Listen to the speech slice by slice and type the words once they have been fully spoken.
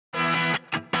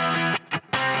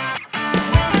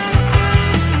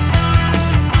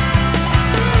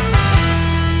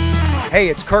Hey,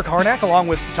 it's Kirk Harnack along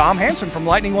with Tom Hansen from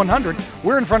Lightning 100.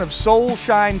 We're in front of Soul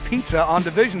Shine Pizza on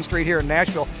Division Street here in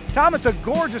Nashville. Tom, it's a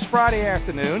gorgeous Friday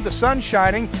afternoon. The sun's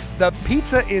shining, the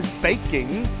pizza is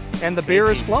baking, and the beer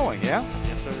is flowing, yeah?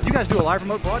 Yes, sir. You guys do a live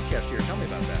remote broadcast here. Tell me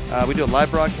about that. We do a live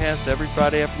broadcast every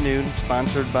Friday afternoon,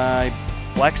 sponsored by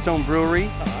Blackstone Brewery,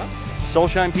 Soul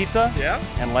Shine Pizza, Yeah.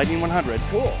 and Lightning 100.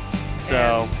 Cool.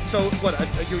 So what,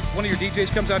 one of your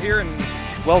DJs comes out here and...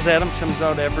 Wells Adams comes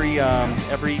out every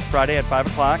Friday at 5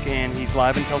 o'clock, and he's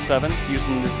live until 7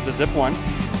 using the Zip 1.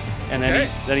 And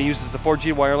then he uses the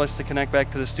 4G wireless to connect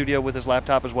back to the studio with his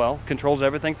laptop as well. Controls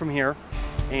everything from here.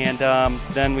 And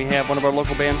then we have one of our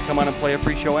local bands come on and play a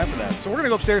free show after that. So we're going to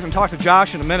go upstairs and talk to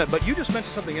Josh in a minute, but you just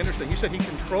mentioned something interesting. You said he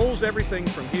controls everything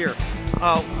from here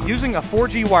using a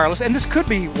 4G wireless, and this could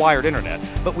be wired internet,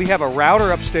 but we have a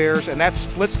router upstairs, and that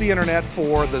splits the internet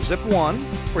for the Zip 1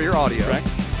 for your audio. Correct.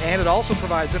 And it also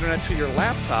provides internet to your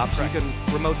laptop, so you can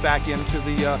remote back into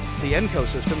the Enco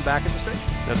system back at the station.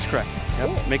 That's correct. Yep.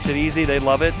 Cool. Makes it easy. They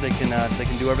love it. They can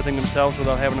do everything themselves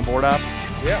without having a board op.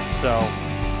 Yeah. So,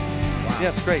 wow. Yeah,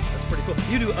 it's great. That's pretty cool.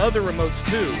 You do other remotes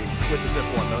too with the Zip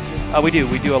 1, don't you? We do.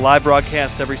 We do a live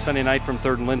broadcast every Sunday night from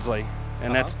 3rd and Lindsley,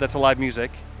 and that's a live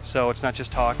music. So it's not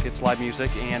just talk; it's live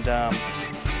music, and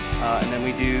then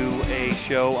we do a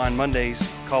show on Mondays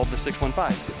called the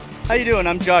 615. How you doing?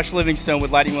 I'm Josh Livingston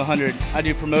with Lightning 100. I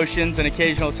do promotions and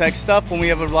occasional tech stuff when we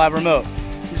have a live remote.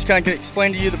 I'm just kind of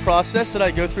explain to you the process that I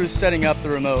go through setting up the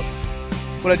remote.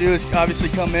 What I do is obviously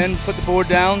come in, put the board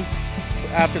down,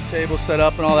 after the table set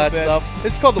up and all that stuff.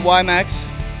 This is called the WiMAX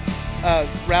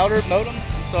router modem.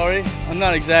 I'm sorry, I'm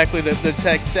not exactly the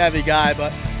tech savvy guy,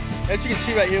 but as you can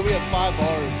see right here, we have 5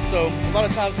 bars. So a lot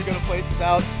of times we go to places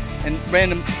out in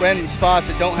random spots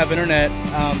that don't have internet.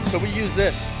 So we use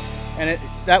this, and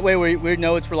that way we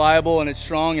know it's reliable and it's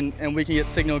strong, and we can get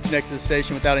signal connected to the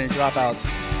station without any dropouts.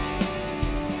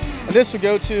 And this will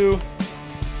go to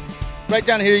right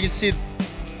down here. You can see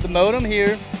the modem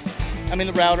here.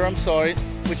 The router, I'm sorry,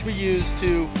 which we use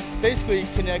to basically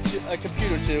connect a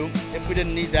computer to. If we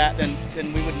didn't need that, then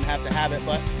we wouldn't have to have it.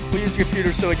 But we use a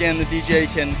computer so, again, the DJ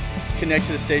can connect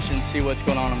to the station and see what's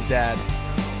going on the DAD.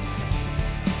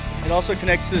 It also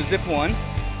connects to the Zip 1,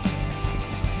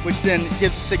 which then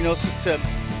gives the signals to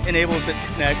enables it to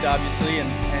connect, obviously,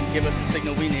 and give us the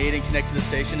signal we need and connect to the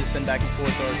station to send back and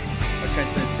forth our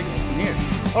transmitted signal from here.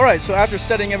 All right, so after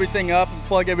setting everything up and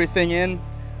plug everything in,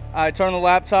 I turn on the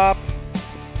laptop.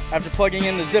 After plugging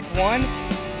in the Zip 1,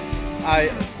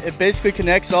 it basically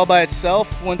connects all by itself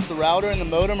once the router and the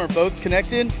modem are both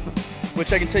connected,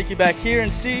 which I can take you back here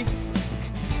and see.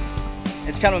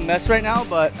 It's kind of a mess right now,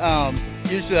 but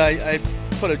usually I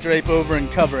put a drape over and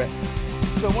cover it.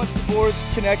 So once the board's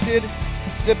connected,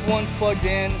 Zip 1's plugged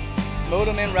in,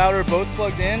 modem and router both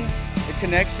plugged in, it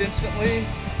connects instantly.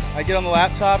 I get on the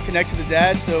laptop, connect to the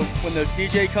DAD, so when the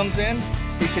DJ comes in,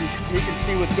 he can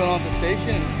see what's going on at the station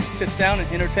and sits down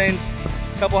and entertains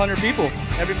a couple hundred people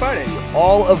every Friday.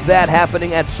 All of that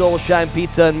happening at Soul Shine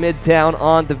Pizza in Midtown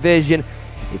on Division.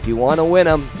 If you want to win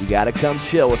them, you got to come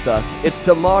chill with us. It's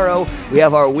tomorrow. We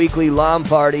have our weekly lawn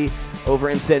party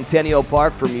over in Centennial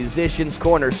Park for Musicians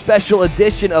Corner. Special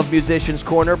edition of Musicians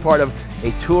Corner, part of a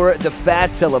Tour de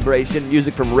Fat celebration.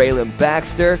 Music from Raylan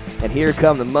Baxter, and Here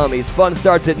Come the Mummies. Fun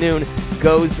starts at noon,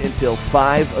 goes until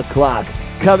 5 o'clock.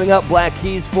 Coming up, Black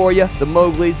Keys for you, the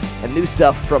Mowglis, and new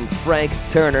stuff from Frank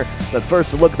Turner. But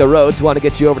first, a look at the roads. Want to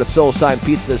get you over to Soul Shine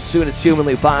Pizza as soon as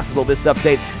humanly possible. This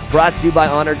update brought to you by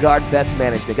Honor Guard Best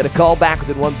Management. Get a call back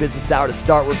within 1 business hour to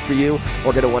start work for you,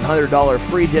 or get a $100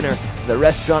 free dinner at the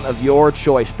restaurant of your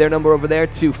choice. Their number over there,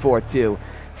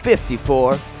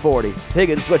 242-5440.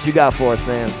 Higgins, what you got for us,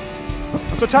 man?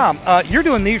 So Tom, you're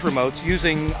doing these remotes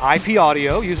using IP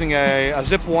audio, using a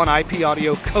Zip 1 IP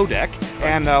audio codec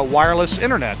and wireless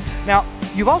internet. Now,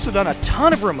 you've also done a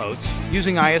ton of remotes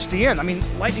using ISDN.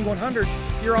 Lightning 100,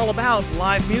 you're all about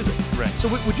live music. Right. So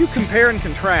would you compare and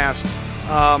contrast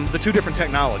the two different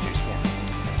technologies for me?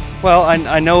 Well,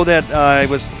 I know that I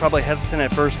was probably hesitant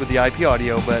at first with the IP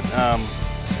audio, but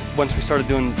once we started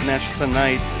doing National Sun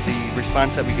Night, the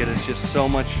response that we get is just so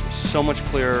much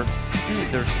clearer.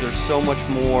 There's so much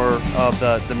more of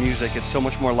the music. It's so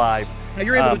much more live. Now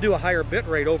you're able to do a higher bit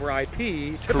rate over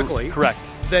IP typically. Correct.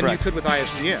 Than you could with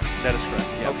ISDN. That is correct.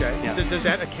 Yeah. Okay. Yeah. Does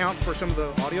that account for some of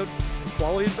the audio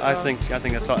quality? I think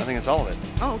it's all of it.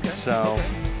 Oh, okay. So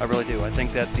I really do. I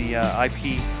think that the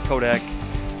IP codec,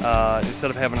 instead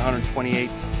of having 128,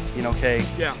 K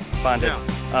bonded,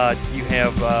 you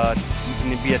have you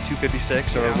can be at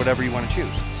 256 or whatever you want to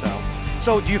choose.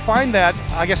 So do you find that,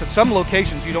 I guess at some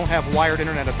locations you don't have wired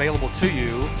internet available to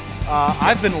you,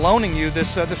 I've been loaning you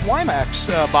this this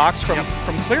WiMAX box from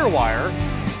Clearwire.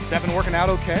 That been working out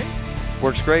okay?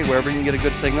 Works great. Wherever you can get a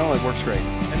good signal, it works great.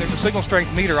 And there's a signal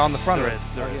strength meter on the front of it.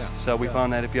 There is. So we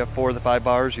found that if you have 4 of the 5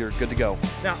 bars, you're good to go.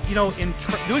 Now, you know, in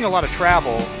doing a lot of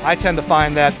travel, I tend to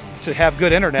find that to have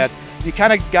good internet, you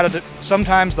kind of got to,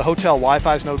 sometimes the hotel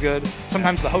Wi-Fi is no good,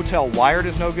 sometimes the hotel wired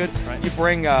is no good. Right. You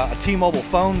bring a T-Mobile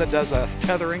phone that does a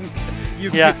tethering. You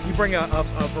bring a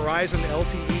Verizon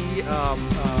LTE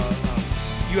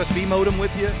USB modem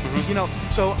with you. You know,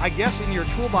 so I guess in your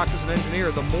toolbox as an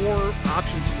engineer, the more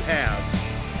options you have,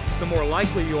 the more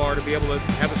likely you are to be able to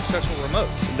have a successful remote.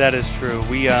 That is true.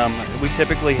 We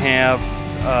typically have,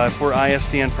 if we're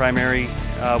ISDN primary,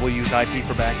 we'll use IP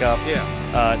for backup.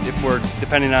 If we're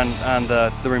depending on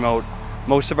the remote,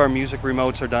 most of our music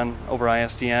remotes are done over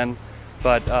ISDN,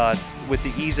 but with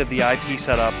the ease of the IP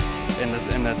setup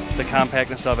and the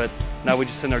compactness of it, now we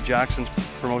just send our jocks and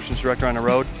promotions director on the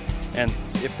road, and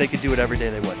if they could do it every day,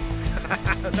 they would.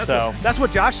 That's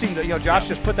what Josh seemed to, you know, Josh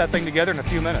just put that thing together in a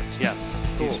few minutes. Yes.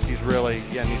 Cool. He's really,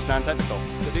 and he's non-technical.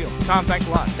 Good deal. Tom, thanks a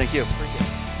lot. Thank you. Appreciate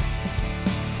it.